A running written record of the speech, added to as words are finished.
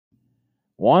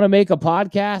Want to make a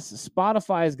podcast?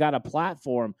 Spotify has got a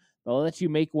platform that lets you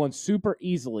make one super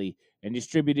easily and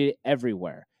distribute it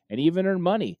everywhere and even earn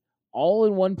money all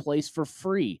in one place for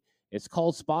free. It's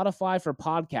called Spotify for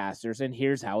Podcasters, and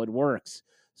here's how it works.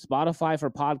 Spotify for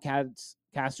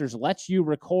Podcasters lets you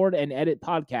record and edit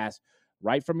podcasts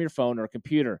right from your phone or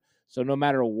computer. So no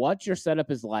matter what your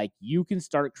setup is like, you can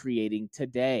start creating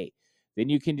today. Then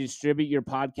you can distribute your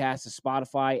podcast to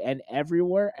Spotify and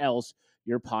everywhere else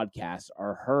your podcasts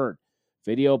are heard.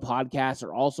 Video podcasts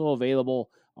are also available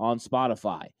on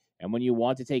Spotify. And when you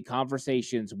want to take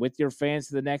conversations with your fans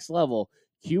to the next level,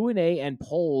 Q&A and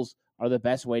polls are the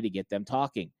best way to get them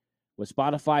talking. With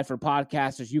Spotify for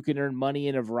Podcasters, you can earn money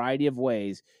in a variety of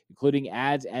ways, including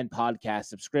ads and podcast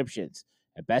subscriptions.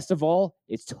 And best of all,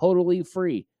 it's totally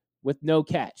free with no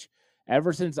catch.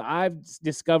 Ever since I've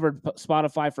discovered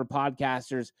Spotify for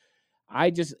Podcasters, I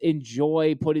just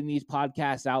enjoy putting these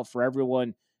podcasts out for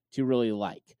everyone to really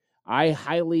like. I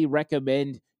highly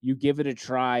recommend you give it a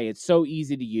try. It's so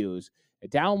easy to use.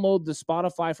 Download the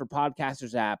Spotify for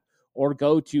Podcasters app or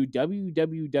go to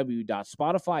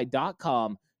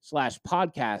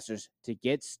www.spotify.com/podcasters to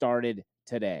get started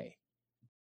today.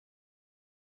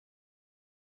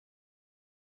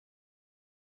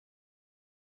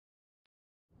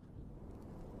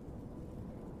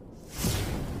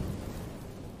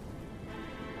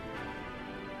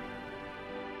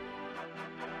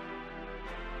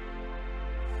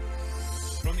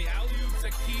 From the alley-oops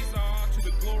at Kezar to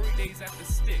the glory days at the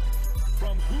stick.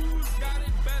 From who's got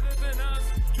it better than us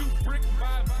to brick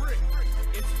by brick.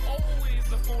 It's always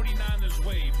the 49ers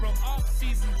way. From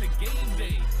off-season to game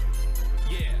day.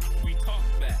 Yeah, we talk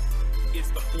that. It's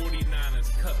the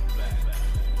 49ers cutback.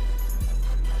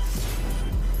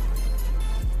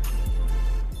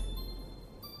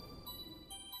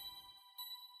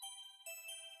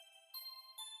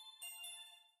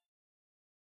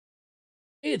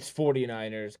 It's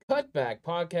 49ers Cutback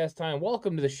podcast time.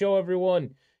 Welcome to the show,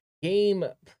 everyone. Game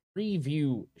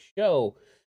preview show.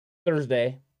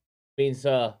 Thursday means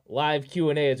live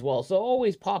Q&A as well. So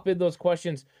always pop in those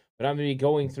questions. But I'm going to be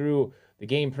going through the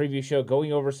game preview show,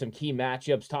 going over some key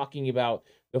matchups, talking about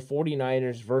the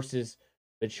 49ers versus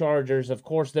the Chargers. Of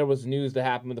course, there was news that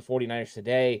happened with the 49ers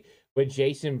today with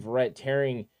Jason Verrett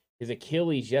tearing his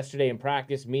Achilles yesterday in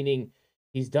practice, meaning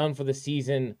he's done for the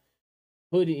season.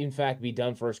 Could in fact be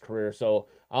done for his career. So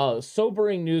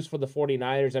sobering news for the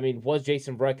 49ers. I mean, was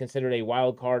Jason Verrett considered a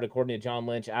wild card according to John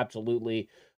Lynch? Absolutely.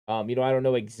 I don't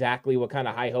know exactly what kind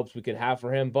of high hopes we could have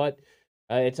for him, but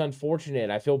it's unfortunate.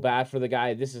 I feel bad for the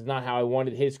guy. This is not how I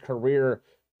wanted his career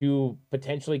to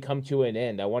potentially come to an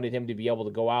end. I wanted him to be able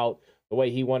to go out the way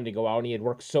he wanted to go out, and he had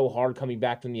worked so hard coming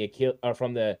back from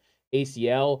the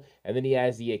ACL, and then he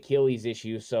has the Achilles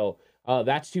issue. So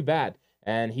that's too bad.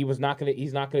 And he's not going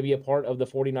to be a part of the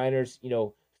 49ers,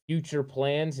 future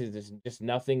plans. There's just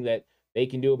nothing that they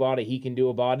can do about it. He can do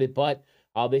about it, but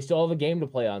they still have a game to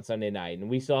play on Sunday night, and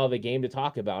we still have a game to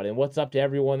talk about. And what's up to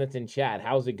everyone that's in chat?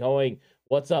 How's it going?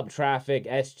 What's up, Traffic,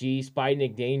 SG,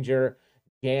 Spidenick, Danger,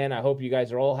 Jan? I hope you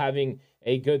guys are all having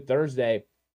a good Thursday.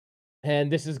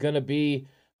 And this is going to be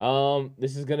a fun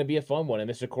one. And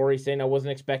Mr. Corey saying I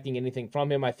wasn't expecting anything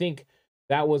from him. I think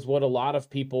that was what a lot of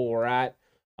people were at.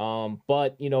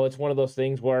 But it's one of those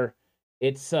things where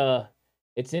it's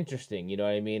interesting, you know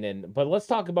what I mean? But let's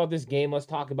talk about this game. Let's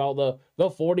talk about the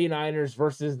 49ers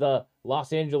versus the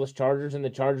Los Angeles Chargers, and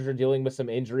the Chargers are dealing with some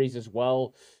injuries as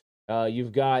well.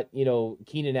 You've got,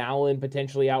 Keenan Allen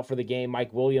potentially out for the game.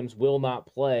 Mike Williams will not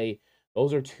play.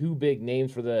 Those are two big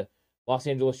names for the Los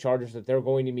Angeles Chargers that they're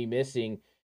going to be missing,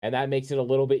 and that makes it a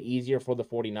little bit easier for the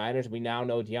 49ers. We now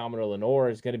know Deommodore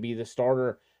Lenoir is going to be the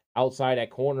starter outside at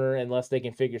corner unless they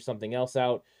can figure something else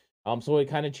out. So it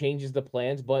kind of changes the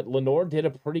plans, but Lenoir did a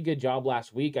pretty good job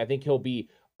last week. I think he'll be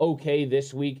okay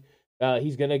this week.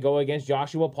 He's going to go against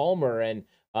Joshua Palmer and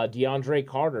DeAndre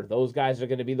Carter. Those guys are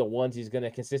going to be the ones he's going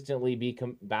to consistently be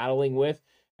battling with,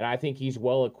 and I think he's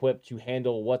well equipped to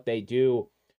handle what they do.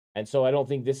 And so I don't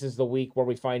think this is the week where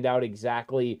we find out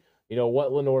exactly,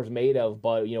 what Lenoir's made of,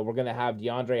 but, we're going to have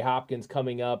DeAndre Hopkins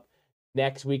coming up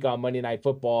next week on Monday Night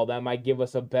Football. That might give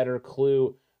us a better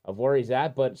clue of where he's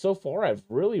at. But so far, I've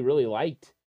really, really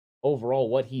liked overall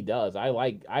what he does. I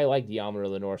like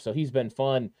Deommodore Lenoir, so he's been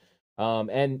fun.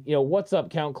 And what's up,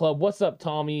 Count Club? What's up,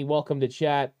 Tommy? Welcome to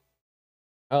chat.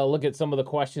 Look at some of the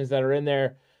questions that are in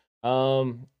there.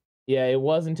 Yeah, it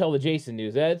was until the Jason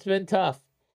news. It's been tough.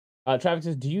 Traffic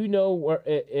says, do you know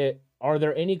where are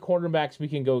there any cornerbacks we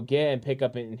can go get and pick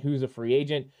up, and who's a free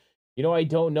agent? I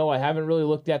don't know. I haven't really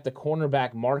looked at the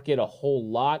cornerback market a whole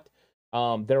lot.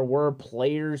 There were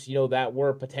players, that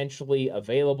were potentially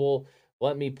available.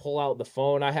 let me pull out the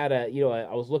phone. I had I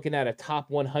was looking at a top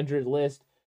 100 list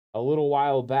a little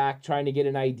while back, trying to get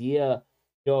an idea,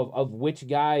 of which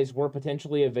guys were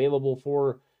potentially available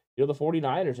for, the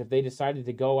 49ers if they decided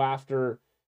to go after,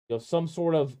 some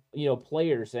sort of,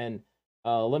 players. And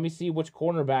let me see which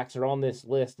cornerbacks are on this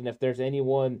list and if there's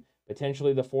anyone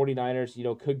potentially the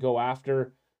 49ers, could go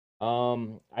after.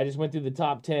 I just went through the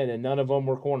top 10 and none of them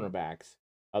were cornerbacks.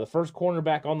 The first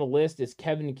cornerback on the list is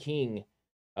Kevin King.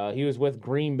 He was with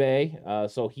Green Bay,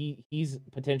 so he's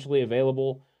potentially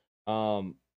available.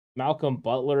 Malcolm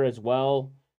Butler as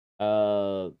well.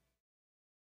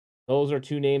 Those are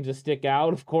two names that stick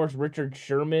out. Of course, Richard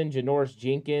Sherman, Janoris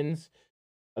Jenkins,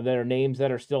 that are names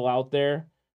that are still out there.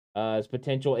 As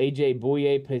potential AJ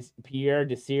Bouye, Pierre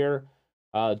Desir,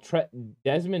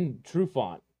 Desmond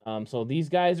Trufant. So these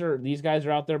guys are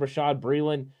out there. Rashad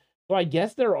Breeland. So I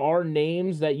guess there are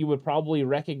names that you would probably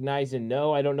recognize and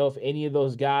know. I don't know if any of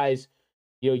those guys,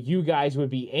 you guys would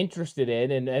be interested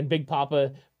in. And Big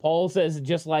Papa Paul says,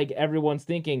 just like everyone's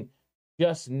thinking,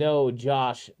 just know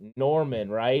Josh Norman,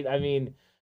 right? I mean,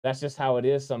 that's just how it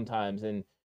is sometimes. And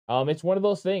it's one of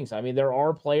those things. I mean, there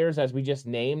are players, as we just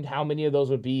named. How many of those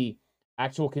would be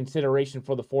actual consideration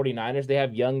for the 49ers? They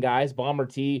have young guys. Bomber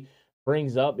T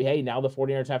brings up, hey, now the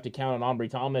 49ers have to count on Ambry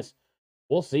Thomas.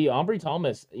 We'll see. Ambry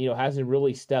Thomas, hasn't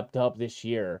really stepped up this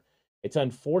year. It's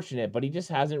unfortunate, but he just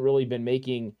hasn't really been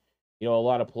making, a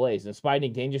lot of plays. And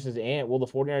Spidey Danger says, will the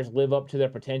 49ers live up to their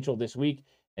potential this week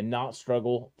and not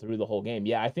struggle through the whole game?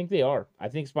 Yeah, I think they are. I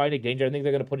think Spidey Danger, I think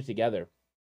they're going to put it together.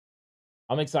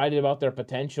 I'm excited about their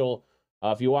potential.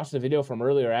 If you watched the video from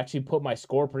earlier, I actually put my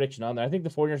score prediction on there. I think the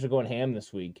 49ers are going ham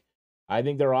this week. I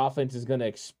think their offense is going to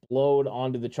explode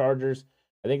onto the Chargers.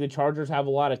 I think the Chargers have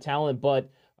a lot of talent, but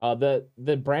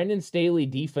the Brandon Staley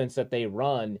defense that they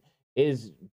run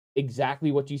is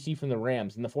exactly what you see from the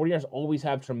Rams. And the 49ers always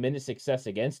have tremendous success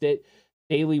against it.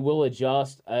 Staley will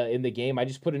adjust in the game. I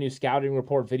just put a new scouting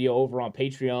report video over on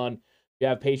Patreon. If you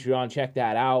have Patreon, check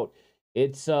that out.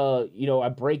 It's,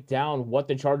 I break down what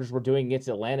the Chargers were doing against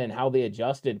Atlanta and how they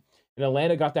adjusted. And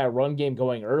Atlanta got that run game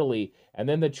going early, and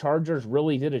then the Chargers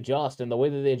really did adjust. And the way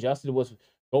that they adjusted was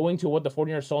going to what the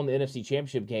 49ers saw in the NFC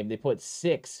Championship game. They put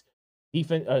six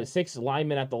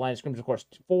linemen at the line of scrimmage, of course,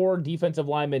 4 defensive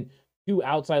linemen, 2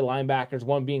 outside linebackers,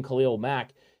 1 being Khalil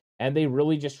Mack, and they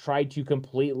really just tried to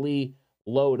completely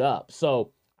load up.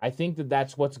 So I think that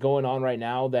that's what's going on right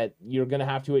now, that you're going to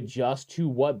have to adjust to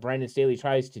what Brandon Staley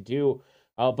tries to do.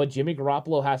 But Jimmy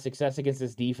Garoppolo has success against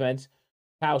this defense.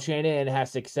 Kyle Shanahan has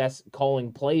success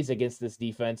calling plays against this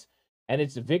defense. And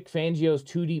it's Vic Fangio's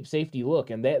 2 deep safety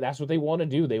look. And that's what they want to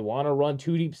do. They want to run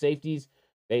 2 deep safeties.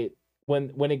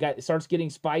 When it starts getting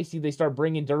spicy, they start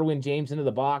bringing Derwin James into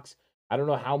the box. I don't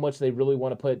know how much they really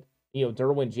want to put,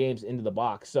 Derwin James into the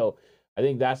box. So I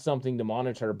think that's something to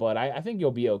monitor. But I think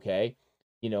you'll be okay.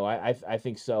 I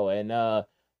think so. And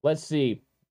let's see.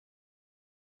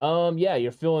 Yeah,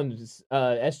 you're feeling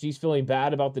SG's feeling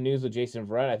bad about the news with Jason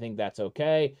Verrett. I think that's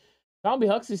okay. Tommy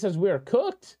Huxley says we are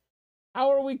cooked. How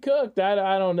are we cooked?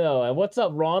 I don't know. And what's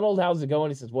up, Ronald? How's it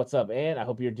going? He says, what's up, Ant? I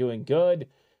hope you're doing good.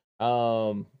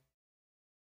 Fighting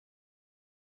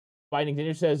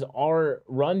Dinner says our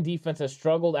run defense has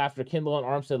struggled after Kindle and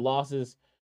Armstead losses.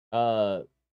 Can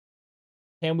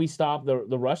we stop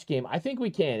the rush game? I think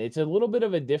we can. It's a little bit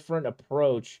of a different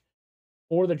approach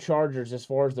for the Chargers as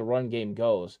far as the run game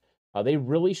goes. They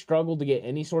really struggled to get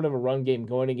any sort of a run game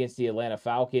going against the Atlanta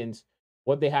Falcons.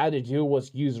 What they had to do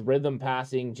was use rhythm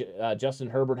passing. Justin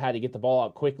Herbert had to get the ball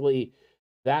out quickly.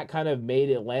 That kind of made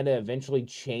Atlanta eventually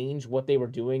change what they were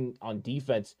doing on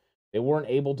defense. They weren't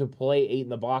able to play 8 in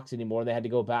the box anymore. They had to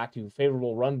go back to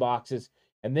favorable run boxes,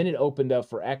 and then it opened up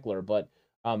for Eckler. But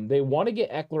they want to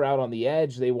get Eckler out on the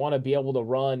edge. They want to be able to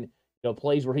run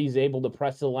plays where he's able to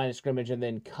press to the line of scrimmage and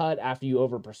then cut after you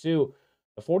over pursue.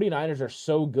 The 49ers are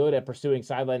so good at pursuing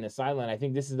sideline to sideline. I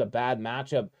think this is a bad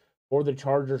matchup for the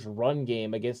Chargers run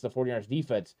game against the 49ers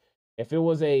defense. If it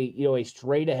was a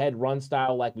straight ahead run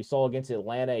style like we saw against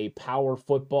Atlanta, a power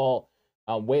football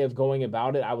way of going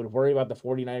about it, I would worry about the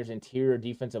 49ers interior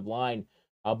defensive line.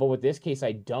 But with this case,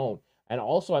 I don't. And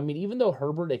also, I mean, even though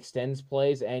Herbert extends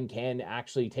plays and can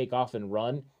actually take off and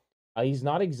run, he's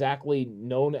not exactly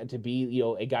known to be,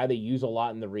 a guy they use a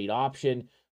lot in the read option.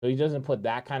 So he doesn't put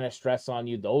that kind of stress on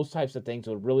you. Those types of things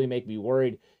would really make me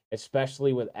worried,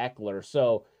 especially with Eckler.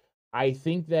 So I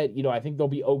think that, I think they'll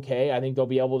be okay. I think they'll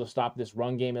be able to stop this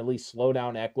run game, at least slow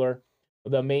down Eckler.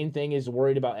 The main thing is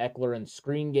worried about Eckler in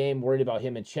screen game, worried about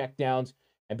him in checkdowns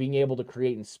and being able to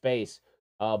create in space.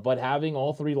 But having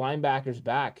all 3 linebackers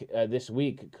back this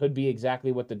week could be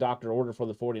exactly what the doctor ordered for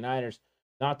the 49ers.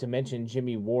 not to mention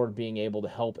Jimmy Ward being able to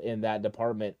help in that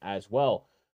department as well.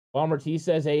 Bomber T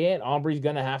says, hey, Ant, Aubrey's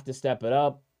going to have to step it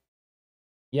up.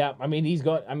 Yeah, I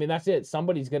mean, that's it.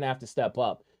 Somebody's going to have to step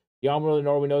up. Yammer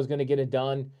Norway is going to get it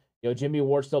done. Jimmy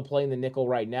Ward's still playing the nickel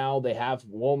right now. They have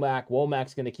Womack.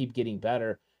 Womack's going to keep getting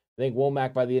better. I think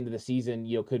Womack by the end of the season,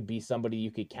 could be somebody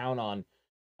you could count on.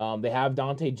 They have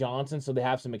Dante Johnson, so they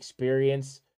have some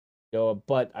experience.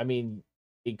 But I mean,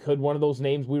 it could one of those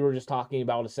names we were just talking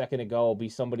about a second ago be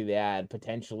somebody they add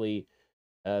potentially.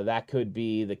 That could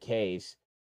be the case.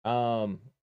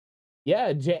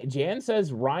 Yeah, Jan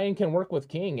says Ryan can work with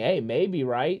King. Hey, maybe,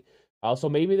 right? So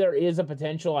maybe there is a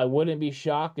potential. I wouldn't be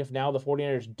shocked if now the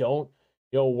 49ers don't,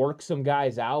 work some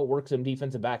guys out, work some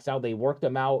defensive backs out. They worked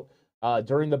them out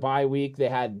during the bye week. They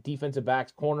had defensive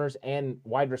backs, corners, and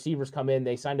wide receivers come in.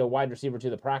 They signed a wide receiver to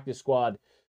the practice squad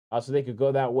so they could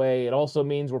go that way. It also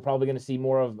means we're probably going to see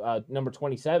more of number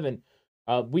 27.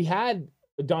 We had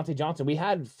Dante Johnson. We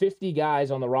had 50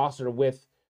 guys on the roster with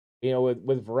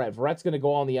Verrett. Verrett's going to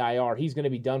go on the IR. He's going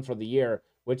to be done for the year,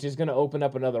 which is going to open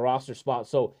up another roster spot.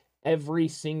 So every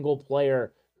single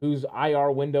player whose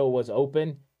IR window was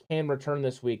open can return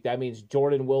this week. That means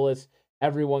Jordan Willis,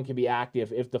 everyone can be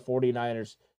active if the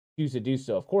 49ers choose to do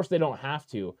so. Of course, they don't have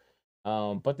to,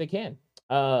 but they can.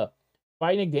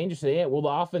 Fighting Dangerous today. Will the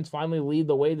offense finally lead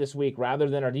the way this week rather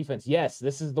than our defense? Yes,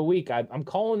 this is the week. I'm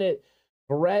calling it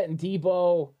Verrett and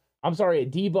Debo.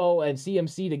 Debo and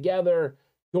CMC together.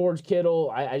 George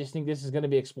Kittle. I just think this is going to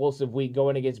be an explosive week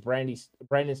going against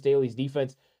Brandon Staley's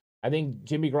defense. I think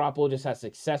Jimmy Garoppolo just has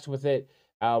success with it.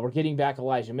 We're getting back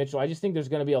Elijah Mitchell. I just think there's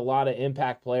going to be a lot of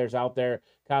impact players out there.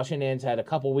 Kyle Shanahan's had a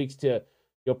couple weeks to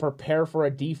prepare for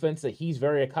a defense that he's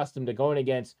very accustomed to going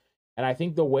against. And I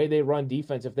think the way they run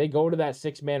defense, if they go to that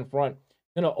 6-man front,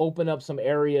 going to open up some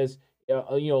areas,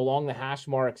 along the hash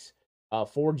marks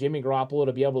for Jimmy Garoppolo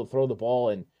to be able to throw the ball.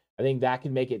 And I think that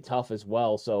can make it tough as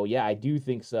well. So, yeah, I do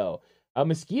think so.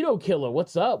 Mosquito Killer,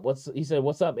 what's up? He said,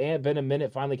 what's up, Ant? Been a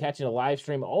minute finally catching a live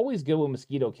stream. Always good when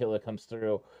Mosquito Killer comes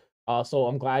through. So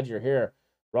I'm glad you're here.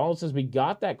 Ronald says, we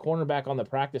got that cornerback on the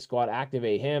practice squad.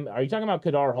 Activate him. Are you talking about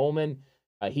Kadar Holman?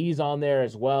 He's on there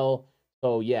as well.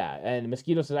 So, yeah. And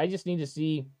Mosquito says, I just need to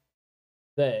see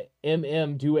the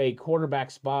MM do a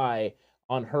quarterback spy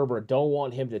on Herbert. Don't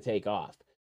want him to take off.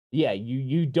 Yeah,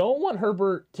 you don't want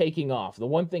Herbert taking off. The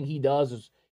one thing he does is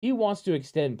he wants to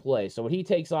extend play. So when he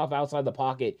takes off outside the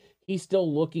pocket, he's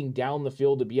still looking down the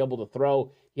field to be able to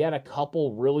throw. He had a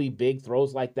couple really big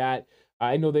throws like that.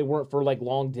 I know they weren't for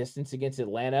long distance against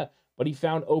Atlanta, but he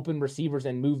found open receivers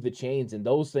and moved the chains, and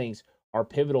those things are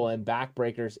pivotal and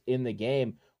backbreakers in the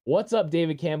game. What's up,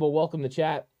 David Campbell? Welcome to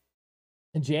chat.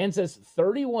 And Jan says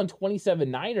 31-27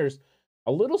 Niners.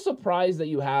 A little surprised that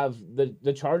you have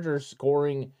the Chargers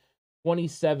scoring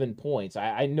 27 points.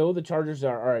 I know the Chargers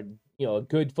are a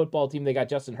good football team. They got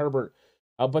Justin Herbert,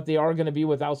 but they are going to be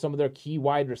without some of their key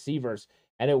wide receivers.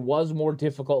 And it was more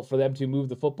difficult for them to move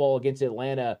the football against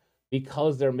Atlanta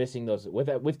because they're missing those.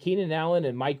 With Keenan Allen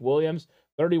and Mike Williams,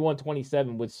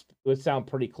 31-27 would sound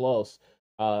pretty close.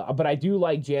 But I do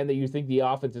like, Jan, that you think the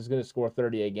offense is going to score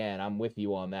 30 again. I'm with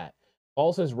you on that.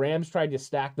 Paul says Rams tried to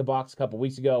stack the box a couple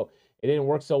weeks ago. It didn't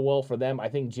work so well for them. I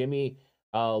think Jimmy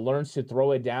learns to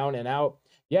throw it down and out.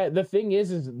 Yeah, the thing is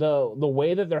the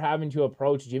way that they're having to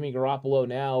approach Jimmy Garoppolo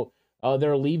now,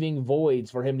 they're leaving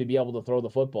voids for him to be able to throw the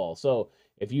football. So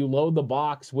if you load the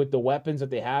box with the weapons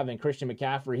that they have in Christian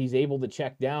McCaffrey, he's able to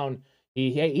check down.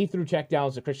 He threw check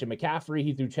downs to Christian McCaffrey.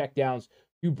 He threw check downs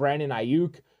to Brandon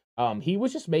Ayuk. He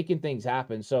was just making things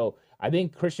happen. So I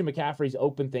think Christian McCaffrey's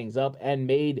opened things up and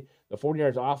made the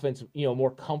 49ers offense,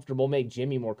 more comfortable, make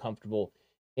Jimmy more comfortable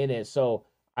in it. So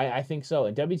I think so.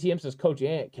 And WTM says, Coach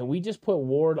Ant, can we just put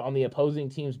Ward on the opposing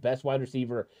team's best wide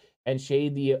receiver and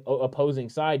shade the opposing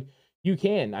side? You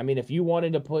can. I mean, if you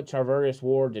wanted to put Charvarius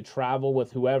Ward to travel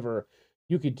with whoever,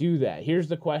 you could do that. Here's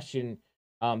the question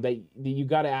that you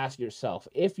got to ask yourself.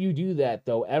 If you do that,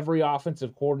 though, every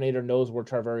offensive coordinator knows where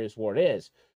Charvarius Ward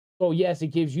is. So, yes, it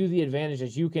gives you the advantage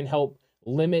as you can help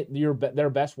limit their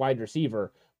best wide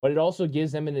receiver, but it also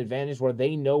gives them an advantage where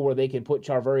they know where they can put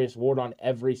Charvarius Ward on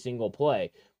every single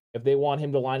play. If they want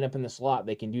him to line up in the slot,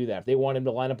 they can do that. If they want him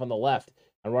to line up on the left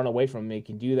and run away from him, they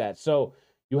can do that. So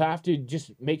you have to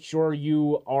just make sure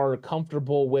you are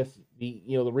comfortable with the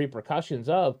repercussions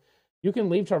of, you can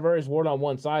leave Charvarius Ward on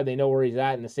one side, they know where he's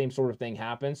at, and the same sort of thing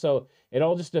happens. So it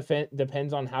all just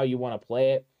depends on how you want to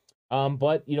play it.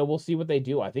 But we'll see what they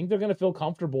do. I think they're going to feel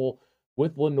comfortable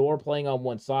with Lenore playing on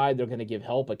one side. They're going to give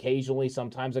help occasionally.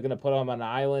 Sometimes they're going to put him on an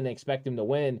island and expect him to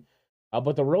win.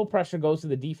 But the real pressure goes to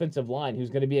the defensive line, who's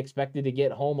going to be expected to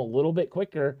get home a little bit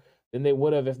quicker than they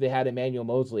would have if they had Emmanuel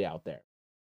Moseley out there.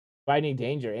 Fighting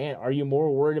danger. And are you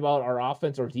more worried about our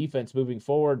offense or defense moving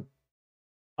forward?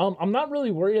 I'm not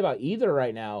really worried about either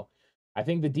right now. I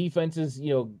think the defense is,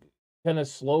 gonna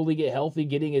slowly get healthy.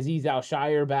 Getting Azeez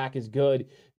Al-Shaair back is good.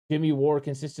 Jimmy Ward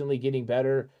consistently getting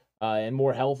better and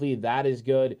more healthy. That is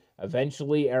good.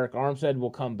 Eventually, Eric Armstead will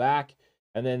come back,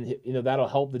 and then that'll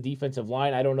help the defensive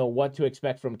line. I don't know what to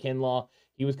expect from Kinlaw.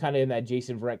 He was kind of in that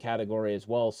Jason Verrett category as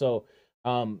well. So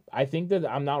I think that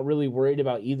I'm not really worried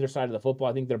about either side of the football.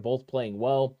 I think they're both playing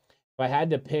well. If I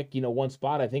had to pick, one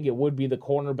spot, I think it would be the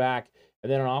cornerback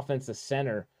and then on offense, the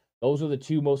center. Those are the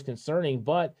two most concerning,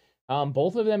 but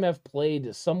both of them have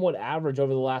played somewhat average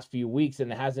over the last few weeks,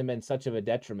 and it hasn't been such of a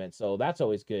detriment. So that's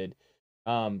always good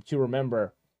to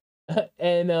remember.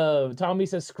 And Tommy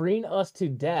says, screen us to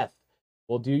death.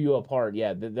 We'll do you apart.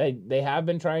 Yeah, they have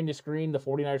been trying to screen the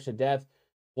 49ers to death,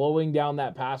 slowing down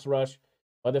that pass rush.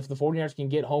 But if the 49ers can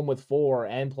get home with 4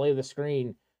 and play the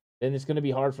screen, then it's going to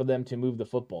be hard for them to move the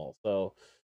football. So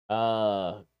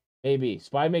maybe.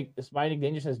 Spy Nick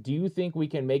Danger says, do you think we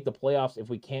can make the playoffs if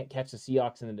we can't catch the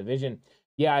Seahawks in the division?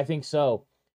 Yeah, I think so.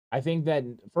 I think that,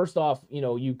 first off,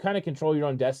 you kind of control your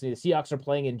own destiny. The Seahawks are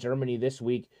playing in Germany this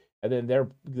week, and then they're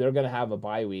going to have a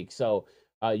bye week. So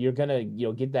you're going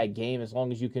to get that game as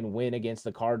long as you can win against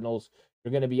the Cardinals.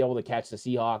 You're going to be able to catch the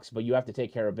Seahawks, but you have to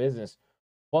take care of business.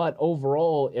 But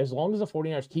overall, as long as the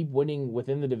 49ers keep winning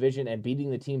within the division and beating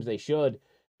the teams they should,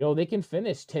 they can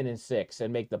finish 10-6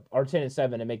 and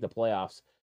 10-7 and make the playoffs.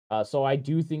 So I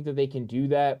do think that they can do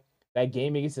that. That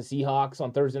game against the Seahawks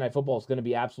on Thursday Night Football is going to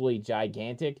be absolutely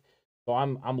gigantic. So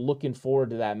I'm looking forward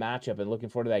to that matchup and looking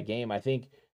forward to that game. I think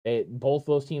both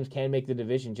those teams can make the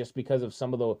division just because of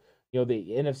some of the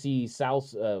the NFC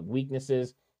South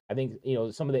weaknesses. I think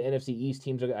some of the NFC East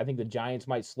teams I think the Giants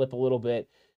might slip a little bit.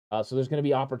 So there's going to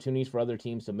be opportunities for other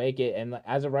teams to make it. And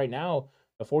as of right now,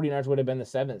 the 49ers would have been the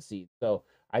 7th seed. So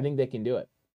I think they can do it.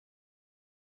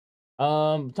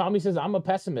 Tommy says, I'm a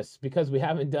pessimist because we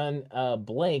haven't done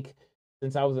blank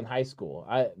since I was in high school.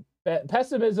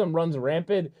 Pessimism runs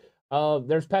rampant.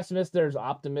 There's pessimists, there's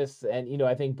optimists, and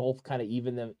I think both kind of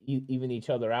even each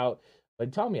other out.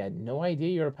 But Tommy, I had no idea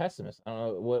you're a pessimist. I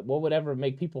don't know what would ever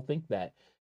make people think that.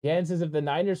 Dan says, if the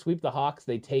Niners sweep the Hawks,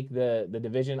 they take the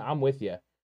division. I'm with you.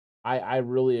 I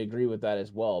really agree with that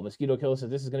as well. Mosquito Killer says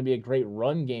this is going to be a great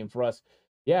run game for us.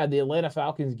 Yeah, the Atlanta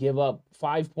Falcons give up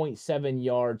 5.7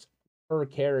 yards per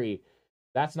carry.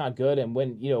 That's not good. And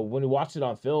when we watched it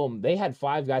on film, they had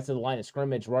 5 guys to the line of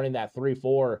scrimmage running that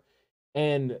 3-4,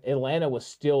 and Atlanta was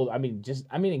still,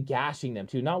 gashing them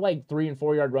too. Not like 3 and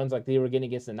 4 yard runs like they were getting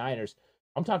against the Niners.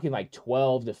 I'm talking like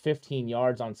 12 to 15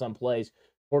 yards on some plays.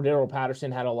 Cordero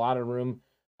Patterson had a lot of room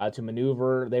to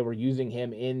maneuver. They were using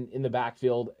him in the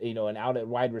backfield, and out at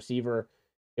wide receiver.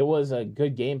 It was a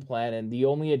good game plan, and the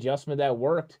only adjustment that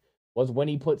worked was when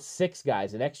he put 6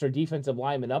 guys, an extra defensive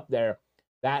lineman up there.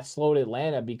 That slowed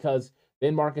Atlanta because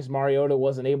then Marcus Mariota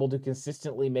wasn't able to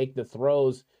consistently make the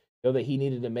throws that he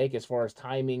needed to make as far as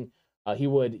timing. He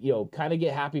would, kind of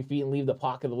get happy feet and leave the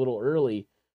pocket a little early.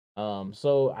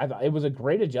 So I thought it was a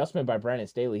great adjustment by Brandon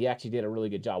Staley. He actually did a really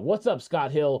good job. What's up,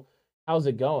 Scott Hill? How's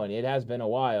it going? It has been a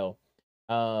while.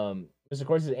 Mr.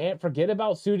 Corey says, Ant, forget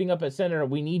about suiting up at center.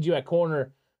 We need you at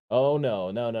corner. Oh, no.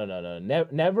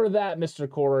 Never that, Mr.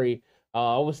 Corey.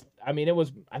 I think it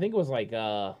was like,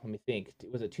 let me think.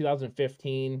 Was it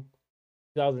 2015,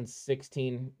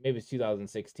 2016? Maybe it's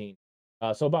 2016.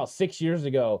 So about 6 years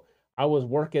ago, I was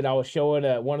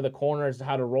showing one of the corners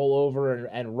how to roll over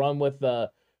and run with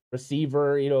the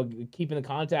receiver, keeping the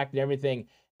contact and everything.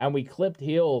 And we clipped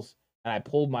heels and I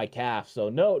pulled my calf. So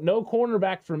no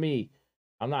cornerback for me.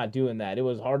 I'm not doing that. It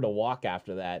was hard to walk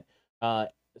after that.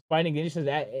 Finding he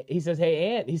says,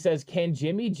 hey, Ant, he says, can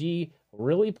Jimmy G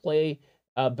really play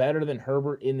better than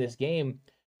Herbert in this game?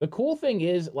 The cool thing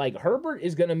is, like, Herbert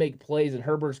is going to make plays and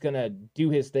Herbert's going to do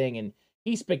his thing, and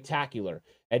he's spectacular.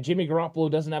 And Jimmy Garoppolo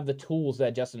doesn't have the tools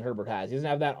that Justin Herbert has. He doesn't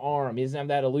have that arm. He doesn't have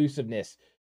that elusiveness.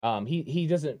 He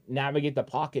doesn't navigate the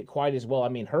pocket quite as well. I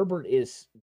mean, Herbert is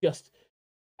just,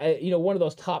 one of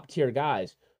those top tier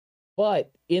guys.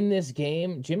 But in this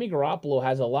game, Jimmy Garoppolo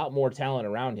has a lot more talent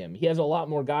around him. He has a lot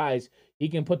more guys. He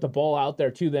can put the ball out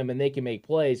there to them and they can make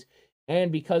plays.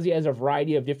 And because he has a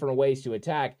variety of different ways to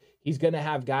attack, he's going to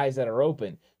have guys that are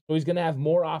open. So he's going to have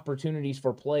more opportunities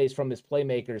for plays from his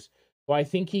playmakers. So I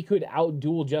think he could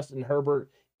outduel Justin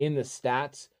Herbert in the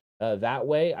stats that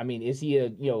way. I mean, is he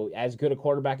as good a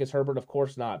quarterback as Herbert? Of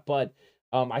course not. But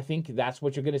I think that's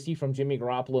what you're going to see from Jimmy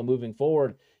Garoppolo moving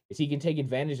forward, is he can take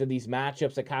advantage of these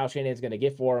matchups that Kyle Shanahan's going to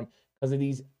get for him because of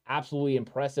these absolutely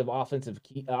impressive offensive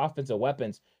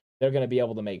weapons. They're going to be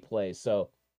able to make plays.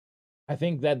 So I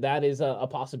think that is a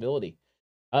possibility.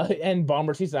 And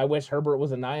Bomber, she said, I wish Herbert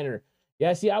was a Niner.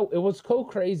 Yeah, see, it was so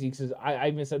crazy because I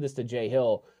even said this to Jay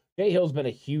Hill. Jay Hill's been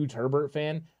a huge Herbert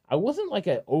fan. I wasn't like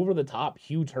a over the top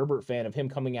huge Herbert fan of him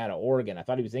coming out of Oregon. I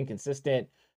thought he was inconsistent.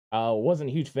 Wasn't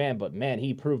a huge fan, but man,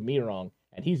 he proved me wrong,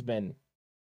 and he's been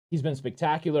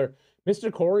spectacular.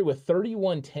 Mr. Corey with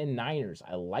 31-10 Niners.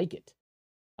 I like it.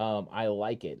 I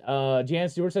like it. Jan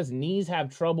Stewart says knees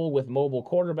have trouble with mobile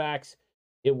quarterbacks.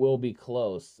 It will be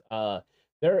close.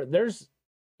 There's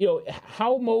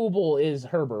how mobile is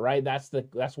Herbert, right?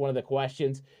 That's one of the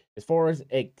questions. As far as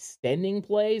extending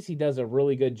plays, he does a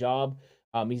really good job.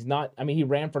 He's not, I mean, he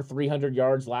ran for 300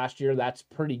 yards last year. That's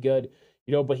pretty good,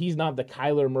 but he's not the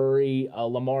Kyler Murray,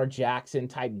 Lamar Jackson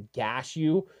type gash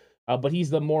you. But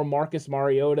he's the more Marcus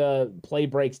Mariota play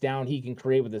breaks down he can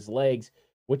create with his legs,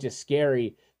 which is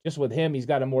scary. Just with him, he's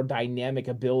got a more dynamic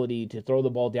ability to throw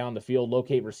the ball down the field,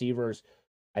 locate receivers.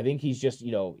 I think he's just,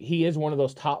 he is one of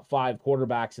those top 5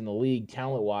 quarterbacks in the league,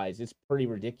 talent-wise. It's pretty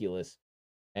ridiculous.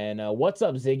 And what's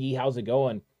up, Ziggy? How's it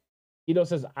going?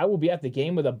 Says, I will be at the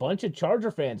game with a bunch of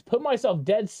Charger fans. Put myself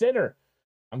dead center.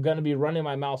 I'm going to be running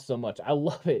my mouth so much. I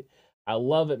love it. I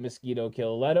love it, Mosquito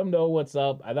Kill. Let them know what's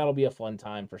up. That'll be a fun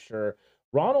time for sure.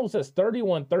 Ronald says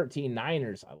 31-13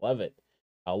 Niners. I love it.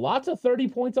 Lots of 30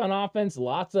 points on offense.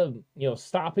 Lots of,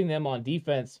 stopping them on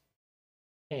defense.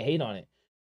 Can't hate on it.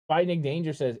 Fighting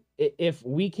Danger says, if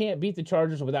we can't beat the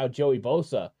Chargers without Joey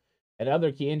Bosa and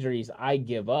other key injuries, I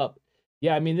give up.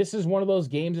 Yeah, I mean, this is one of those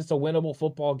games. It's a winnable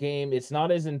football game. It's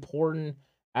not as important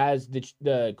as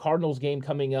the Cardinals game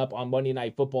coming up on Monday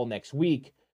Night Football next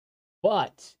week.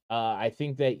 But I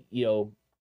think that, it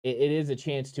is a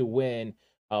chance to win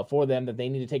for them that they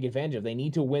need to take advantage of. They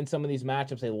need to win some of these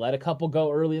matchups. They let a couple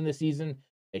go early in the season.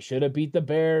 They should have beat the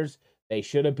Bears. They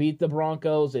should have beat the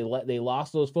Broncos. They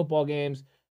lost those football games.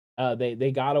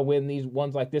 They got to win these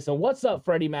ones like this. And what's up,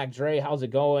 Freddie McDre? How's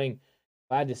it going?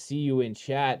 Glad to see you in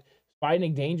chat. Spy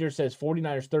Danger says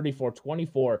 49ers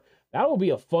 34-24. That will be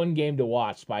a fun game to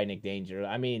watch, Spy Danger.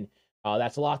 I mean,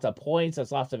 that's lots of points.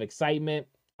 That's lots of excitement.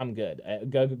 I'm good.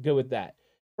 Good with that.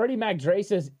 Freddie McDre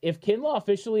says, if Kinlaw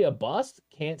officially a bust,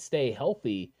 can't stay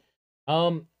healthy.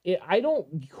 I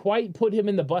don't quite put him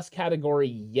in the bust category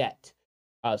yet.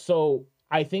 So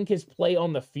I think his play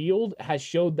on the field has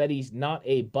showed that he's not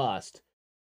a bust.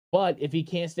 But if he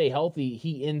can't stay healthy,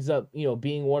 he ends up,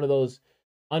 being one of those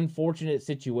unfortunate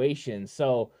situations.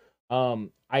 So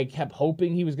I kept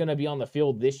hoping he was going to be on the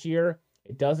field this year.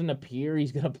 It doesn't appear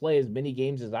he's going to play as many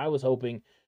games as I was hoping.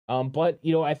 But,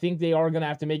 I think they are going to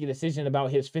have to make a decision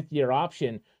about his 5th-year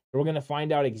option. We're going to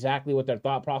find out exactly what their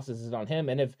thought process is on him.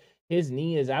 And if his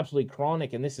knee is absolutely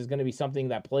chronic and this is going to be something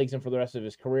that plagues him for the rest of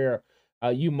his career,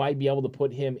 you might be able to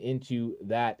put him into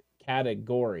that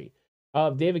category.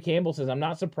 David Campbell says, I'm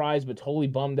not surprised, but totally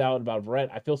bummed out about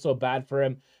Verrett. I feel so bad for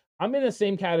him. I'm in the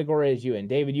same category as you. And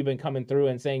David, you've been coming through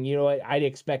and saying, you know what, I'd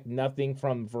expect nothing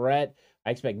from Verrett.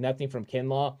 I expect nothing from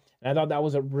Kinlaw. And I thought that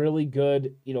was a really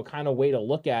good, kind of way to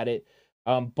look at it.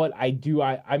 But I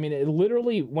mean, it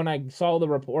literally, when I saw the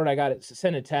report, I got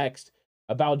sent a text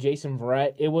about Jason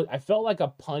Verrett. I felt like a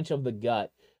punch in the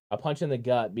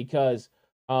gut because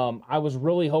I was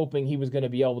really hoping he was going to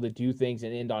be able to do things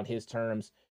and end on his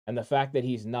terms. And the fact that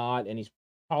he's not, and he's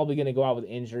probably going to go out with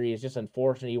injury, is just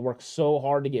unfortunate. He worked so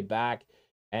hard to get back,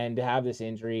 and to have this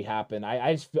injury happen,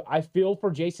 I feel for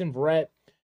Jason Verrett.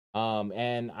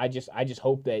 And I just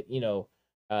hope that,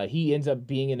 he ends up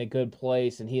being in a good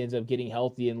place and he ends up getting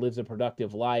healthy and lives a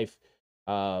productive life.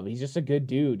 He's just a good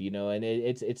dude, and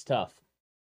it's tough.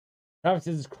 Travis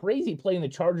says, it's crazy playing the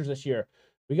Chargers this year.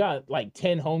 We got like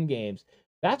 10 home games.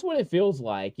 That's what it feels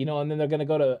like, and then they're going to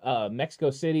go to Mexico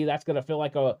City. That's going to feel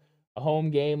like a home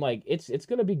game. Like it's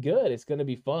going to be good. It's going to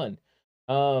be fun.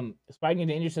 Spiking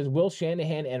Danger says, Will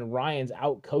Shanahan and Ryans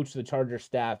out-coach the Charger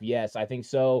staff? Yes, I think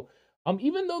so.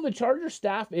 Even though the Charger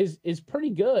staff is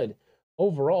pretty good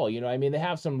overall, I mean, they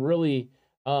have some really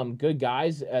good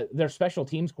guys. Their special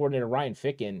teams coordinator, Ryan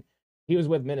Ficken, he was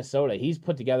with Minnesota. He's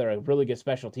put together a really good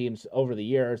special teams over the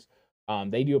years.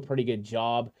 They do a pretty good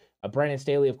job. Brandon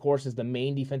Staley, of course, is the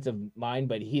main defensive mind,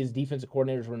 but his defensive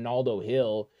coordinator is Ronaldo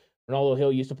Hill. Ronaldo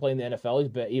Hill used to play in the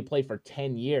NFL. He played for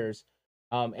 10 years.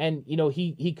 And,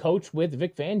 he coached with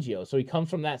Vic Fangio. So he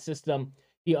comes from that system.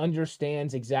 He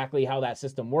understands exactly how that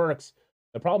system works.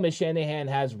 The problem is Shanahan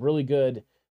has really good,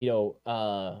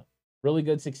 really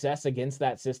good success against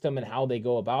that system and how they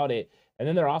go about it. And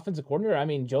then their offensive coordinator, I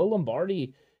mean, Joe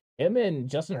Lombardi, him and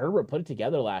Justin Herbert put it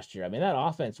together last year. I mean, that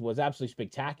offense was absolutely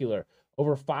spectacular.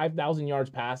 Over 5,000 yards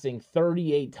passing,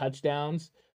 38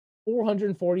 touchdowns,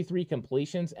 443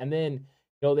 completions. And then,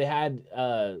 they had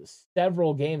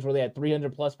several games where they had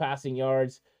 300 plus passing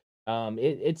yards.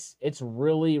 It's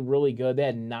really, really good. They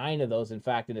had 9 of those, in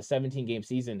fact, in a 17-game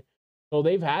season. So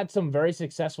they've had some very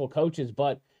successful coaches,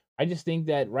 but I just think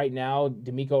that right now,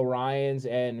 DeMeco Ryans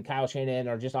and Kyle Shanahan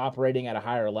are just operating at a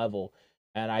higher level.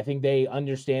 And I think they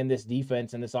understand this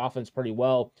defense and this offense pretty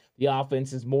well. The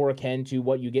offense is more akin to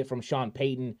what you get from Sean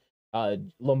Payton.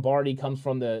 Lombardi comes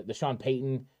from the Sean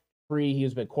Payton tree. He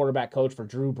was been quarterback coach for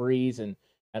Drew Brees and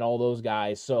all those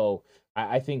guys. So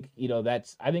I think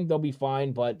I think they'll be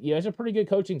fine. But it's a pretty good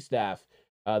coaching staff.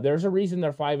 There's a reason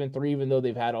they're 5-3, even though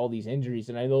they've had all these injuries.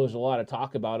 And I know there's a lot of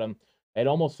talk about them. It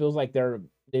almost feels like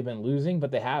they've been losing,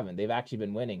 but they haven't. They've actually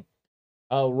been winning.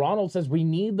 Ronald says we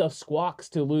need the Squawks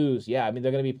to lose. Yeah, I mean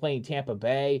they're going to be playing Tampa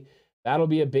Bay. That'll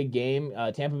be a big game.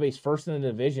 Tampa Bay's first in the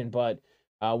division, but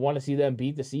I want to see them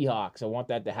beat the Seahawks. I want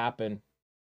that to happen.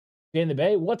 Jay in the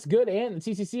Bay, what's good? And the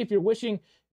TCC, if you're wishing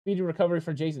speedy recovery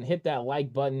for Jason, hit that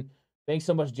like button. Thanks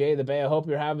so much, Jay in the Bay. I hope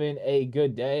you're having a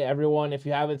good day. Everyone, if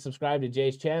you haven't subscribed to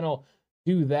Jay's channel,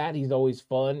 do that. He's always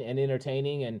fun and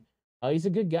entertaining, and he's a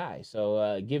good guy.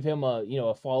 So give him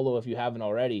a follow if you haven't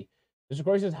already. Mr.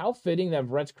 Corey says, how fitting that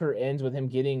Brett's career ends with him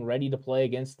getting ready to play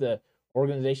against the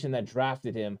organization that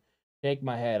drafted him. Shake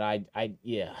my head.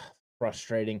 Yeah,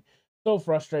 frustrating. So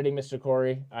frustrating, Mr.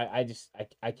 Corey. I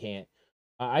can't.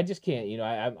 I just can't.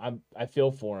 I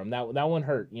feel for him. That one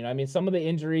hurt. I mean, some of the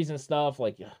injuries and stuff,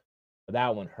 like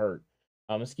that one hurt.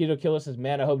 Mosquito Killer says,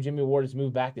 man, I hope Jimmy Ward has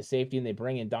moved back to safety and they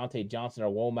bring in Dante Johnson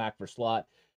or Womack for slot.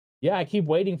 Yeah, I keep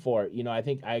waiting for it. I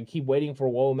think I keep waiting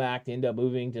for Womack to end up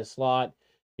moving to slot.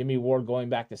 Jimmy Ward going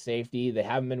back to safety. They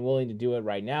haven't been willing to do it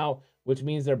right now, which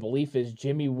means their belief is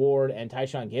Jimmy Ward and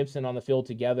Tyshawn Gibson on the field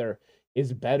together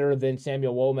is better than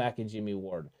Samuel Womack and Jimmy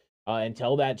Ward.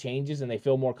 Until that changes and they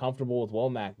feel more comfortable with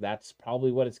Womack, that's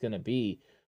probably what it's going to be.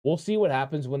 We'll see what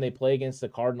happens when they play against the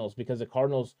Cardinals, because the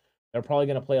Cardinals, they're probably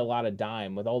going to play a lot of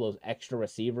dime with all those extra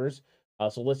receivers.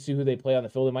 So let's see who they play on the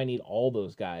field. They might need all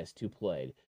those guys to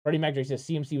play. Freddie Mac says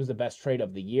CMC was the best trade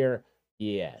of the year.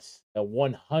 Yes,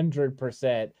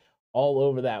 100% all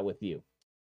over that with you.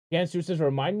 Cancer says,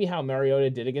 remind me how Mariota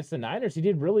did against the Niners. He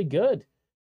did really good.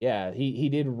 Yeah, he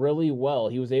did really well.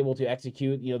 He was able to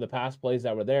execute, the pass plays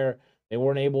that were there. They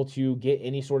weren't able to get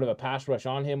any sort of a pass rush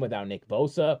on him without Nick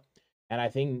Bosa, and I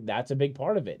think that's a big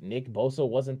part of it. Nick Bosa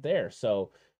wasn't there, so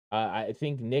I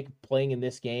think Nick playing in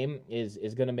this game is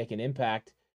going to make an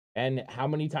impact. And how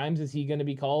many times is he going to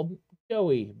be called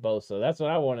Joey Bosa? That's what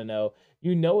I want to know.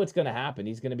 It's going to happen.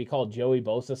 He's going to be called Joey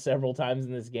Bosa several times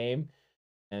in this game,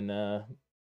 and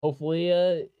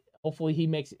hopefully he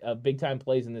makes big time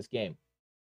plays in this game.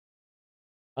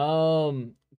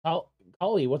 Collie,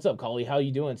 what's up, Collie? How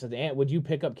you doing? Says Ant, would you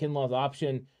pick up Kinlaw's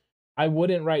option? I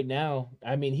wouldn't right now.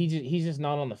 I mean, he's just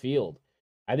not on the field.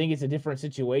 I think it's a different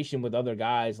situation with other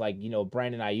guys like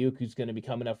Brandon Ayuk, who's going to be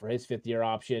coming up for his 5th-year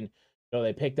option.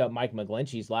 They picked up Mike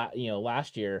McGlinchey's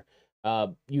last year.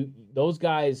 Those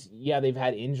guys, yeah, they've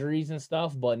had injuries and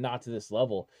stuff, but not to this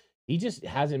level. He just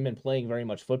hasn't been playing very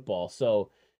much football.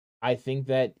 So I think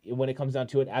that when it comes down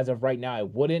to it, as of right now, I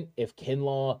wouldn't. If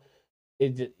Kinlaw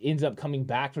ends up coming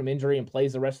back from injury and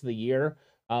plays the rest of the year,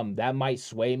 that might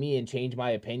sway me and change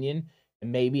my opinion.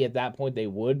 And maybe at that point they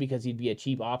would, because he'd be a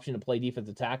cheap option to play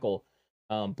defensive tackle.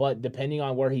 But depending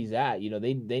on where he's at,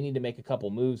 they need to make a couple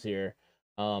moves here.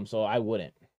 So I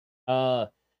wouldn't.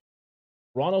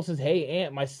 Ronald says, hey,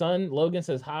 Ant, my son Logan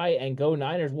says hi and go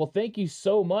Niners. Well, thank you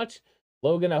so much,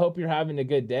 Logan. I hope you're having a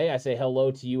good day. I say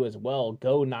hello to you as well.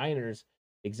 Go Niners.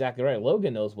 Exactly right.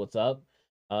 Logan knows what's up.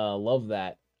 Love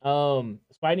that.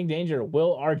 Spiting Danger,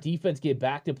 will our defense get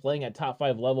back to playing at top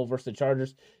 5 level versus the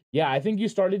Chargers? Yeah, I think you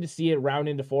started to see it round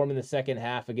into form in the second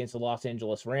half against the Los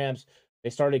Angeles Rams. They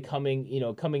started coming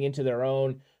into their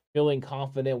own, feeling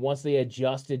confident once they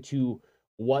adjusted to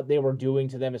what they were doing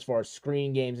to them as far as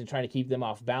screen games and trying to keep them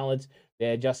off balance. They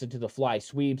adjusted to the fly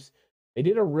sweeps. They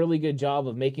did a really good job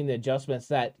of making the adjustments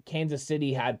that Kansas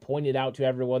City had pointed out to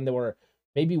everyone that were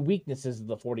maybe weaknesses of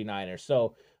the 49ers.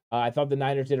 So I thought the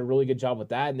Niners did a really good job with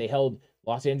that, and they held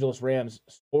Los Angeles Rams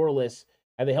scoreless,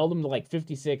 and they held them to like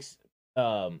 56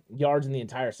 yards in the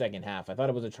entire second half. I thought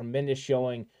it was a tremendous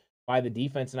showing by the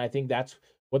defense, and I think that's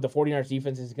what the 49ers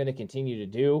defense is going to continue to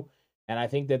do. And I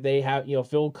think that they have,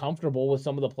 feel comfortable with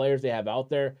some of the players they have out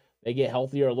there. They get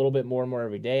healthier a little bit more and more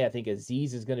every day. I think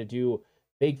Azeez is going to do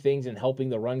big things in helping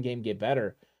the run game get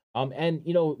better. And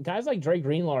guys like Dre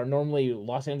Greenlaw are normally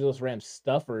Los Angeles Rams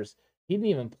stuffers. He didn't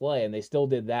even play, and they still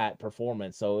did that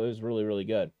performance. So it was really, really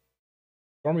good.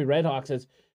 Stormy Redhawk says,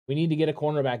 we need to get a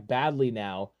cornerback badly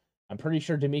now. I'm pretty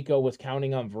sure DeMeco was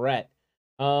counting on Verrett.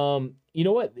 You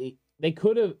know what? They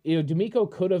could have,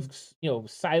 DeMeco could have,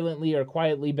 silently or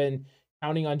quietly been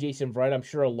counting on Jason Verrett. I'm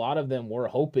sure a lot of them were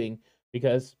hoping,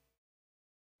 because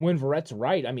when Verrett's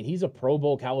right, I mean, he's a Pro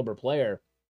Bowl caliber player.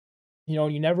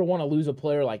 You never want to lose a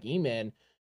player like Eman,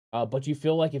 but you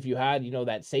feel like if you had,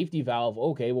 that safety valve,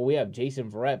 okay, well, we have Jason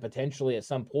Verrett potentially at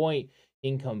some point he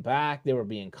can come back. They were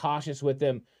being cautious with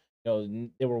him.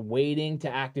 They were waiting to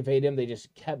activate him. They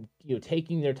just kept,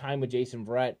 taking their time with Jason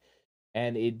Verrett,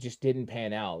 and it just didn't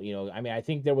pan out. I mean, I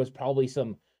think there was probably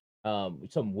some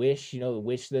wish, the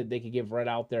wish that they could give Verrett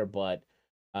out there, but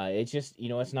it's just,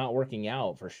 it's not working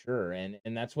out for sure, and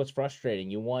that's what's frustrating.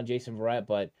 You want Jason Verrett,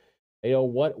 but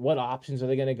what options are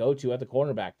they going to go to at the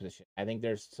cornerback position? I think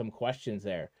there's some questions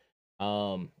there.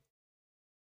 And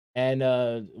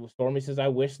Stormy says, I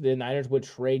wish the Niners would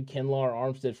trade Kinlaw or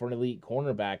Armstead for an elite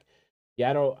cornerback.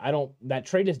 Yeah, I don't, that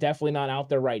trade is definitely not out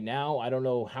there right now. I don't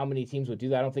know how many teams would do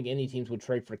that. I don't think any teams would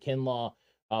trade for Kinlaw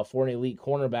for an elite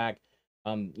cornerback.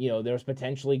 There's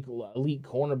potentially elite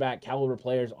cornerback caliber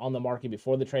players on the market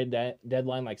before the trade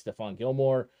deadline, like Stephon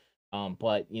Gilmore.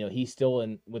 But he's still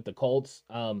in with the Colts.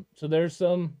 So there's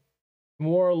some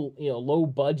more, low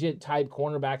budget type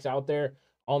cornerbacks out there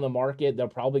on the market. They're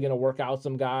probably going to work out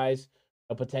some guys,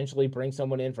 potentially bring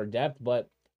someone in for depth, but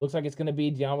looks like it's going to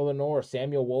be Deommodore Lenoir,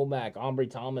 Samuel Womack, Ambry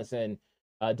Thomas, and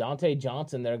Dante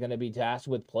Johnson. They're going to be tasked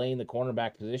with playing the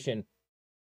cornerback position,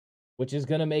 which is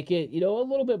going to make it, a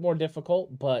little bit more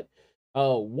difficult. But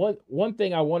one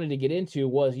thing I wanted to get into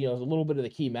was, a little bit of the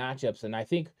key matchups. And I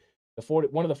think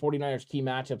one of the 49ers key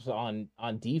matchups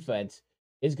on defense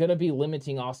is going to be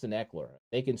limiting Austin Ekeler.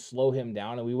 They can slow him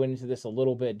down. And we went into this a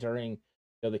little bit during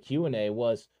the Q&A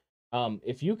was,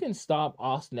 if you can stop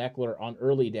Austin Ekeler on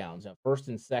early downs, first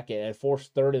and second, and force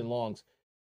third and longs,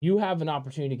 you have an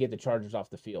opportunity to get the Chargers off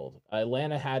the field.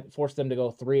 Atlanta had forced them to go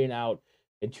 3 and out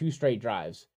in 2 straight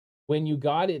drives. When you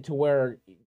got it to where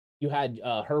you had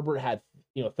Herbert had,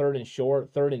 third and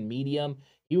short, third and medium,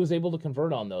 he was able to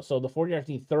convert on those. So the 49ers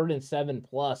need 3rd and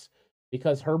 7+,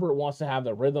 because Herbert wants to have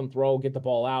the rhythm throw, get the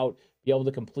ball out, be able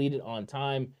to complete it on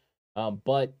time.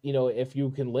 But, if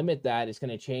you can limit that, it's going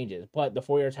to change it. But the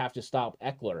 49ers have to stop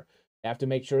Ekeler. They have to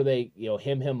make sure they,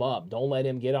 him up. Don't let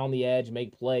him get on the edge,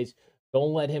 make plays.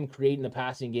 Don't let him create in the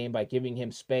passing game by giving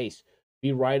him space.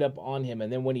 Be right up on him.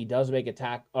 And then when he does make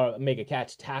a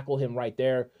catch, tackle him right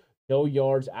there. No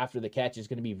yards after the catch is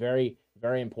going to be very,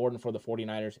 very important for the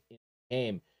 49ers in the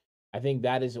game. I think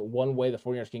that is one way the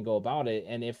 49ers can go about it.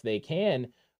 And if they can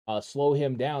slow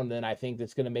him down, then I think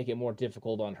that's going to make it more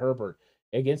difficult on Herbert.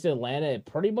 Against Atlanta, it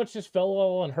pretty much just fell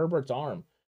all on Herbert's arm.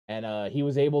 And he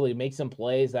was able to make some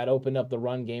plays that opened up the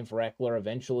run game for Ekeler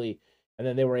eventually. And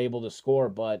then they were able to score.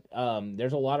 But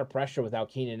there's a lot of pressure without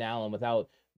Keenan Allen, without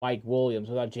Mike Williams,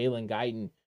 without Jalen Guyton,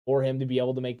 for him to be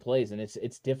able to make plays. And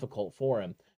it's difficult for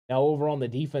him. Now, over on the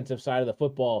defensive side of the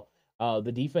football,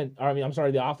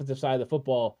 the offensive side of the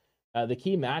football, the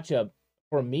key matchup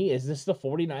for me is the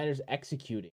 49ers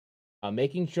executing.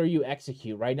 Making sure you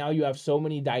execute. Right now, you have so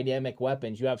many dynamic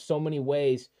weapons. You have so many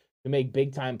ways to make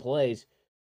big-time plays,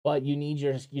 but you need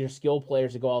your skill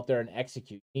players to go out there and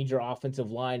execute. You need your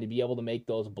offensive line to be able to make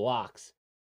those blocks.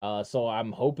 So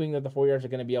I'm hoping that the 49ers are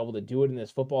going to be able to do it in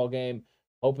this football game,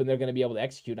 hoping they're going to be able to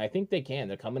execute. And I think they can.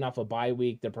 They're coming off a bye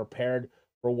week. They're prepared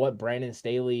for what Brandon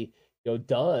Staley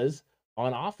does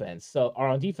on offense, or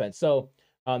on defense. So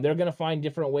they're going to find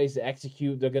different ways to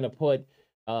execute. They're going to put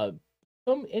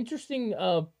some interesting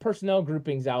personnel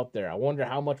groupings out there. I wonder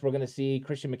how much we're going to see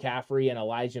Christian McCaffrey and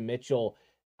Elijah Mitchell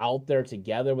out there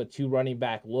together with 2 running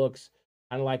back looks,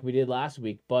 kind of like we did last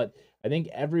week. But I think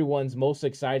everyone's most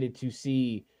excited to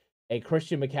see a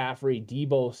Christian McCaffrey,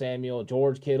 Deebo Samuel,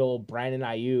 George Kittle, Brandon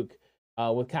Ayuk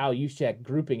with Kyle Juszczyk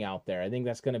grouping out there. I think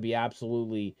that's going to be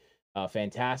absolutely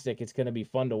fantastic. It's going to be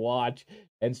fun to watch.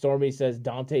 And Stormy says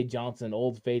Dante Johnson,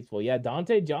 Old Faithful. Yeah,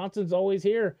 Dante Johnson's always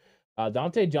here.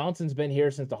 Dante Johnson's been here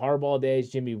since the Harbaugh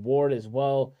days. Jimmy Ward as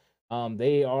well.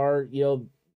 They are,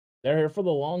 they're here for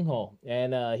the long haul.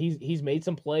 And he's made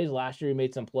some plays. Last year he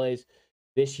made some plays.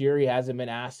 This year he hasn't been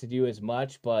asked to do as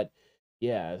much, but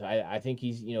yeah, I think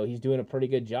he's doing a pretty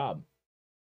good job.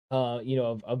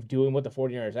 Of doing what the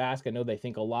 49ers ask. I know they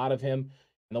think a lot of him.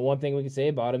 And the one thing we can say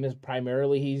about him is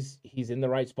primarily he's in the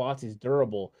right spots. He's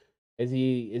durable. Is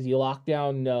he locked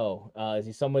down? No. Is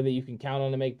he someone that you can count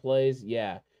on to make plays?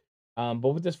 Yeah.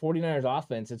 But with this 49ers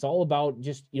offense, it's all about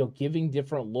just, giving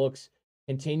different looks,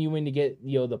 continuing to get,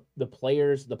 the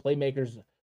players, the playmakers,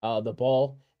 the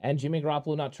ball, and Jimmy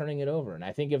Garoppolo not turning it over. And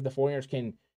I think if the 49ers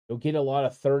can get a lot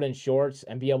of 3rd and shorts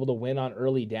and be able to win on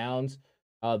early downs,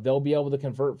 they'll be able to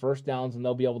convert first downs and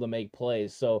they'll be able to make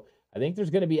plays. So I think there's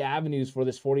going to be avenues for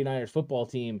this 49ers football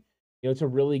team, to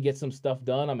really get some stuff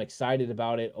done. I'm excited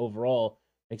about it overall.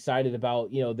 excited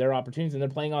about, their opportunities, and they're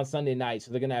playing on Sunday night,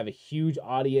 so they're going to have a huge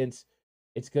audience.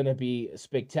 It's going to be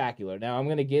spectacular. Now I'm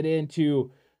going to get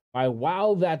into my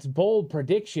wow, that's bold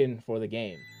prediction for the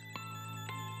game.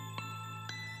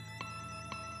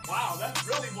 Wow, that's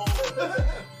really bold.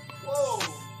 Whoa.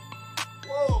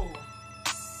 Whoa.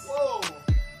 Whoa.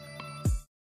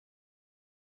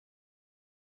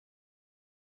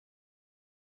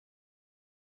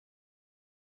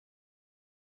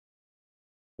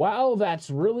 Wow, that's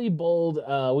really bold.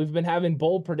 We've been having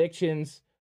bold predictions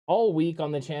all week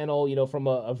on the channel, from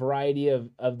a variety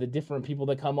of the different people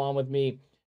that come on with me.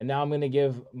 And now I'm going to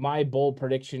give my bold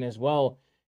prediction as well.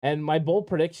 And my bold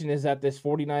prediction is that this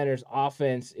 49ers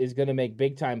offense is going to make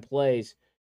big time plays.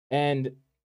 And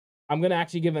I'm going to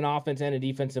actually give an offense and a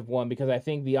defensive one, because I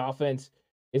think the offense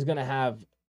is going to have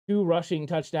 2 rushing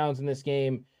touchdowns in this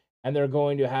game, and they're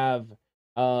going to have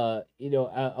a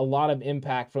lot of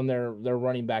impact from their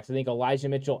running backs. I think Elijah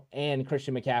Mitchell and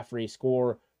Christian McCaffrey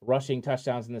score rushing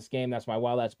touchdowns in this game. That's my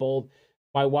wow, that's bold.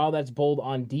 My wow, that's bold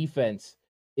on defense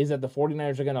is that the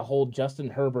 49ers are going to hold Justin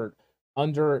Herbert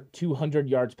under 200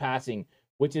 yards passing,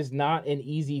 which is not an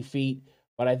easy feat,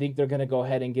 but I think they're going to go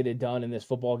ahead and get it done in this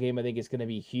football game. I think it's going to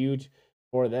be huge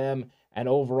for them. And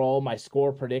overall, my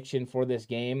score prediction for this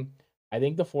game, I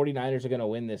think the 49ers are going to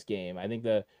win this game. I think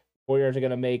the 49ers are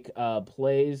going to make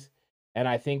plays, and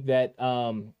I think that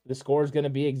the score is going to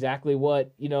be exactly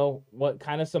what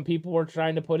kind of some people were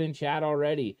trying to put in chat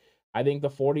already. I think the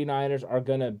 49ers are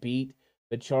going to beat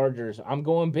the Chargers. I'm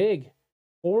going big.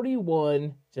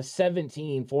 41-17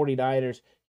 49ers.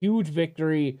 Huge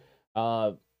victory.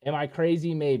 Am I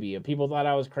crazy? Maybe. People thought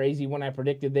I was crazy when I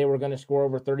predicted they were going to score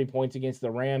over 30 points against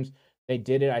the Rams. They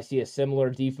did it. I see a similar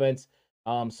defense.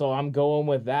 So I'm going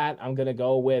with that. I'm going to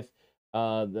go with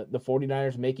the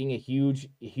 49ers making a huge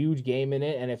game in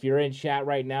it. And if you're in chat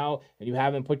right now and you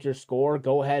haven't put your score,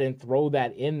 go ahead and throw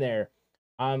that in there.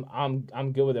 I'm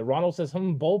good with it. Ronald says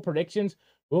some bold predictions.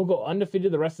 We'll go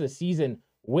undefeated the rest of the season,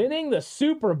 winning the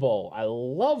Super Bowl. I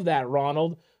love that,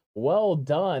 Ronald. Well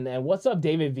done. And what's up,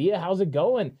 David Villa? How's it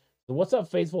going? What's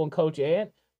up, Faithful and Coach Ant?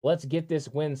 Let's get this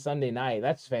win Sunday night.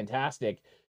 That's fantastic.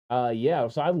 Yeah,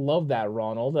 so I love that,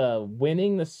 Ronald.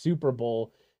 Winning the Super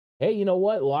Bowl. Hey, you know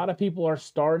what? A lot of people are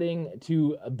starting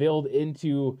to build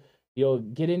into,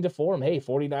 get into form. Hey,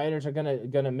 49ers are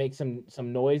gonna make some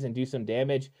noise and do some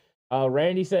damage.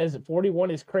 Randy says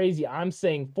 41 is crazy. I'm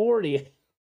saying 40.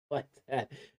 Like that.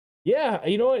 Yeah,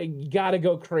 you know what? You got to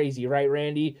go crazy, right,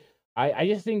 Randy? I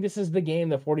just think this is the game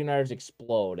the 49ers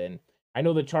explode. And I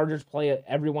know the Chargers play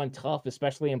everyone tough,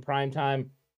 especially in prime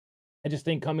time. I just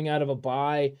think coming out of a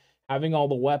bye, having all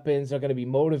the weapons, they're going to be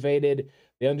motivated.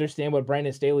 They understand what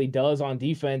Brandon Staley does on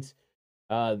defense.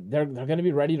 They're going to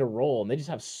be ready to roll. And they just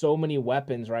have so many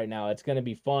weapons right now. It's going to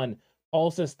be fun.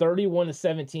 Paul says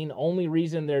 31-17. Only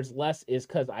reason there's less is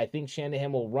because I think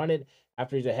Shanahan will run it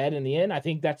after he's ahead in the end. I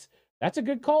think that's a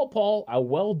good call, Paul.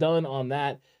 Well done on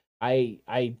that.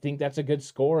 I think that's a good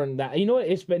score. And that, what?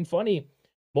 It's been funny.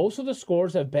 Most of the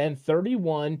scores have been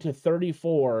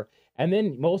 31-34, and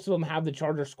then most of them have the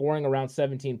Chargers scoring around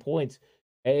 17 points.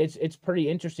 It's pretty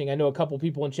interesting. I know a couple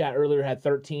people in chat earlier had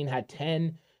 13, had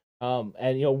 10.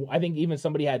 And I think even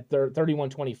somebody had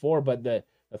 31-24, but the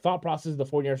thought process of the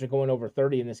 49ers are going over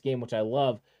 30 in this game, which I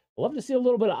love. I love to see a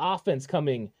little bit of offense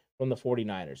coming from the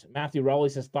 49ers. Matthew Rowley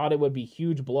says, thought it would be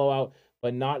huge blowout,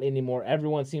 but not anymore.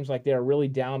 Everyone seems like they're really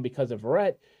down because of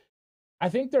Verrett. I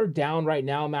think they're down right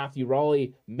now, Matthew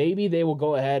Rowley. Maybe they will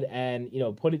go ahead and,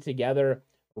 put it together,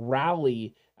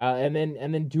 rally, and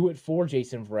then do it for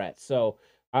Jason Verrett. So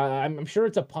I'm sure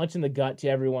it's a punch in the gut to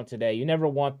everyone today. You never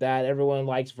want that. Everyone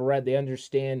likes Verrett. They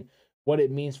understand what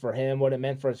it means for him, what it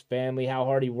meant for his family, how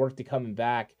hard he worked to coming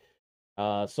back.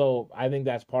 So I think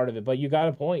that's part of it. But you got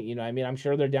a point. I'm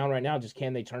sure they're down right now. Just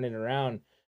can they turn it around?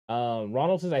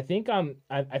 Ronald says, I think Run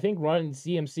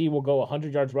CMC will go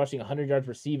 100 yards rushing, 100 yards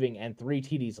receiving, and 3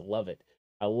 TDs. Love it.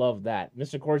 I love that.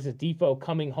 Mr. Corey says, Defo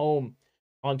coming home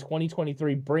on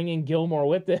 2023, bringing Gilmore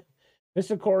with it.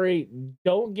 Mr. Corey,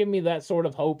 don't give me that sort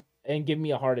of hope and give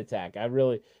me a heart attack. I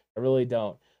really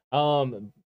don't.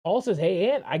 Paul says,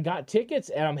 hey, Ant, I got tickets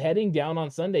and I'm heading down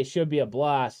on Sunday. Should be a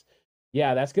blast.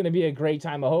 Yeah, that's going to be a great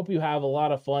time. I hope you have a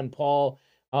lot of fun, Paul.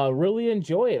 Really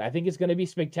enjoy it. I think it's going to be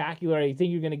spectacular. I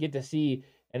think you're going to get to see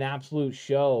an absolute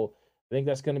show. I think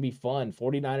that's going to be fun.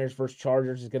 49ers versus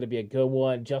Chargers is going to be a good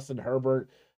one. Justin Herbert,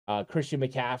 Christian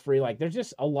McCaffrey. There's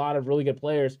just a lot of really good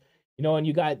players. And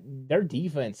you got their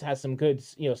defense has some good,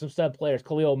 some stud players.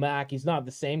 Khalil Mack, he's not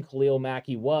the same Khalil Mack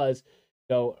he was,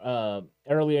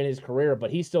 earlier in his career,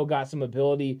 but he's still got some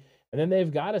ability. And then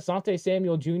they've got Asante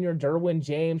Samuel Jr., Derwin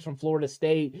James from Florida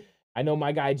State. I know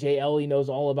my guy Jay Ellie knows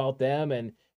all about them,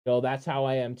 and that's how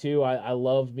I am too. I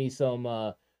love me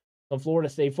some Florida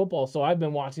State football, so I've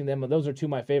been watching them, and those are two of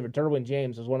my favorite. Derwin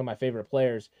James is one of my favorite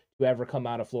players to ever come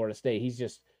out of Florida State. He's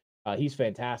just he's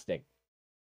fantastic.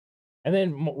 And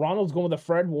then Ronald's going with a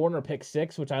Fred Warner pick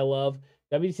 6, which I love.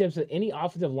 WTF said, any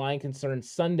offensive line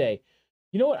concerns Sunday?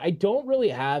 You know what? I don't really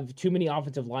have too many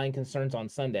offensive line concerns on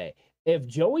Sunday. If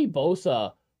Joey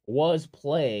Bosa was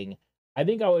playing, I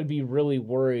think I would be really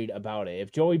worried about it.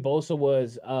 If Joey Bosa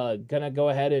was going to go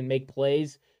ahead and make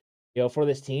plays, for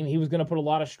this team, he was going to put a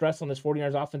lot of stress on this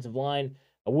 49ers offensive line.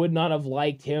 I would not have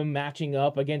liked him matching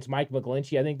up against Mike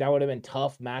McGlinchey. I think that would have been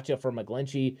tough matchup for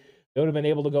McGlinchey. They would have been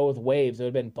able to go with waves. It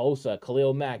would have been Bosa,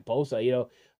 Khalil Mack, Bosa,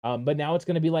 but now it's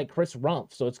going to be like Chris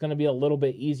Rumph, so it's going to be a little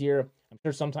bit easier. I'm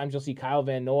sure sometimes you'll see Kyle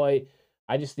Van Noy.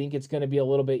 I just think it's going to be a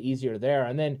little bit easier there.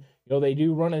 And then, they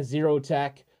do run a zero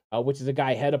tech, which is a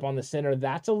guy head up on the center.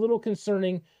 That's a little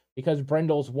concerning because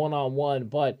Brendel's one-on-one,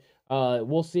 but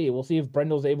we'll see. We'll see if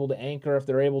Brendel's able to anchor, if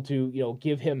they're able to,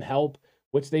 give him help,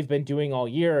 which they've been doing all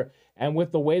year. And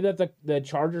with the way that the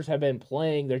Chargers have been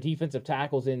playing their defensive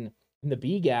tackles in the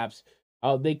B gaps,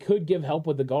 they could give help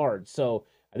with the guards. So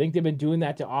I think they've been doing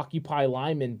that to occupy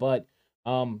linemen, but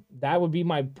that would be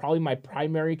probably my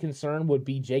primary concern would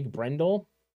be Jake Brendel,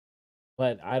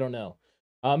 but I don't know.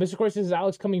 Mr. Corey says, is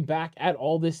Alex coming back at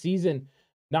all this season?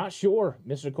 Not sure,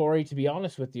 Mr. Corey, to be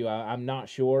honest with you. I'm not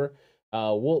sure.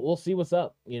 We'll see what's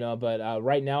up, but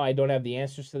right now I don't have the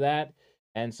answers to that.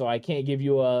 And so I can't give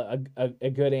you a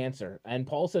good answer. And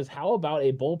Paul says, how about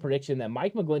a bold prediction that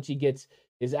Mike McGlinchey gets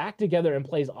his act together and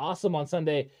plays awesome on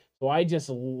Sunday? So I just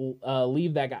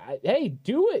leave that guy. Hey,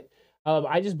 do it.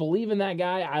 I just believe in that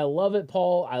guy. I love it,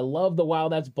 Paul. I love the wow,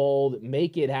 that's bold.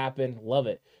 Make it happen. Love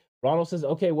it. Ronald says,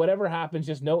 okay, whatever happens,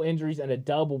 just no injuries and a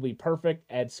dub will be perfect.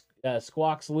 And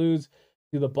Squawks lose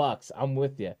to the Bucks. I'm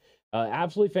with you.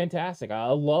 Absolutely fantastic. I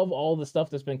love all the stuff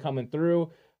that's been coming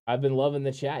through. I've been loving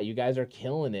the chat. You guys are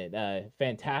killing it.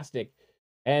 Fantastic.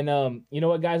 And you know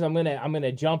what, guys, I'm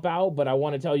gonna jump out, but I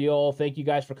want to tell you all, thank you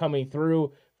guys for coming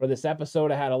through for this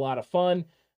episode. I had a lot of fun.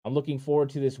 I'm looking forward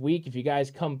to this week. If you guys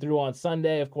come through on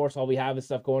Sunday, of course, I'll be having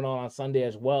stuff going on Sunday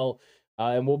as well,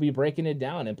 and we'll be breaking it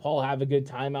down. And Paul, have a good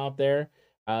time out there.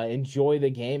 Enjoy the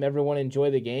game. Everyone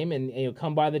enjoy the game, and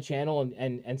come by the channel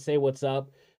and say what's up.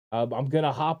 I'm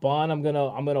gonna hop on. I'm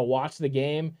gonna watch the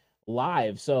game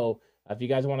live. So if you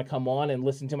guys want to come on and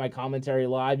listen to my commentary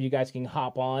live, you guys can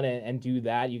hop on and do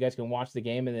that. You guys can watch the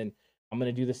game, and then I'm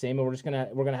gonna do the same. And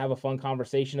we're gonna have a fun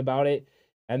conversation about it.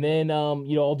 And then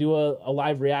I'll do a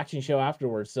live reaction show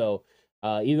afterwards. So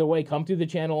either way, come through the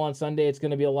channel on Sunday. It's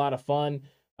gonna be a lot of fun.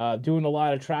 Doing a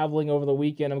lot of traveling over the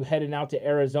weekend. I'm heading out to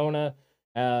Arizona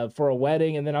for a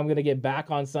wedding, and then I'm gonna get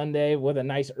back on Sunday with a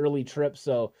nice early trip.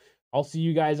 So I'll see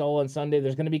you guys all on Sunday.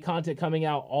 There's going to be content coming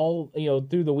out all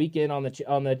through the weekend on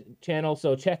the channel.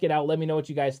 So check it out. Let me know what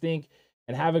you guys think,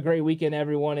 and have a great weekend,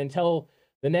 everyone. Until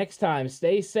the next time,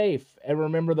 stay safe, and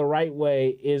remember, the right way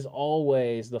is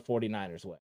always the 49ers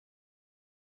way.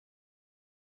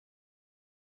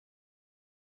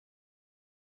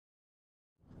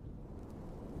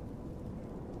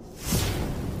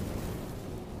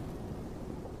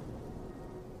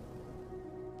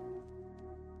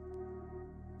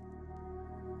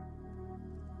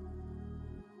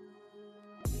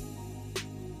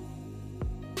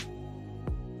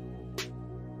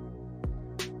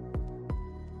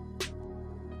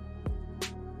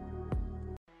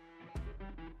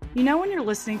 You know when you're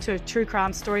listening to a true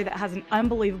crime story that has an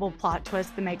unbelievable plot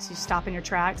twist that makes you stop in your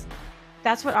tracks?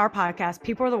 That's what our podcast,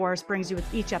 People Are the Worst, brings you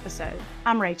with each episode.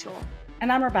 I'm Rachel.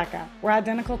 And I'm Rebecca. We're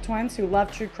identical twins who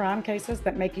love true crime cases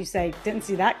that make you say, didn't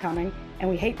see that coming, and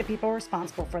we hate the people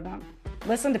responsible for them.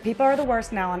 Listen to People Are the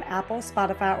Worst now on Apple,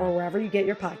 Spotify, or wherever you get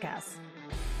your podcasts.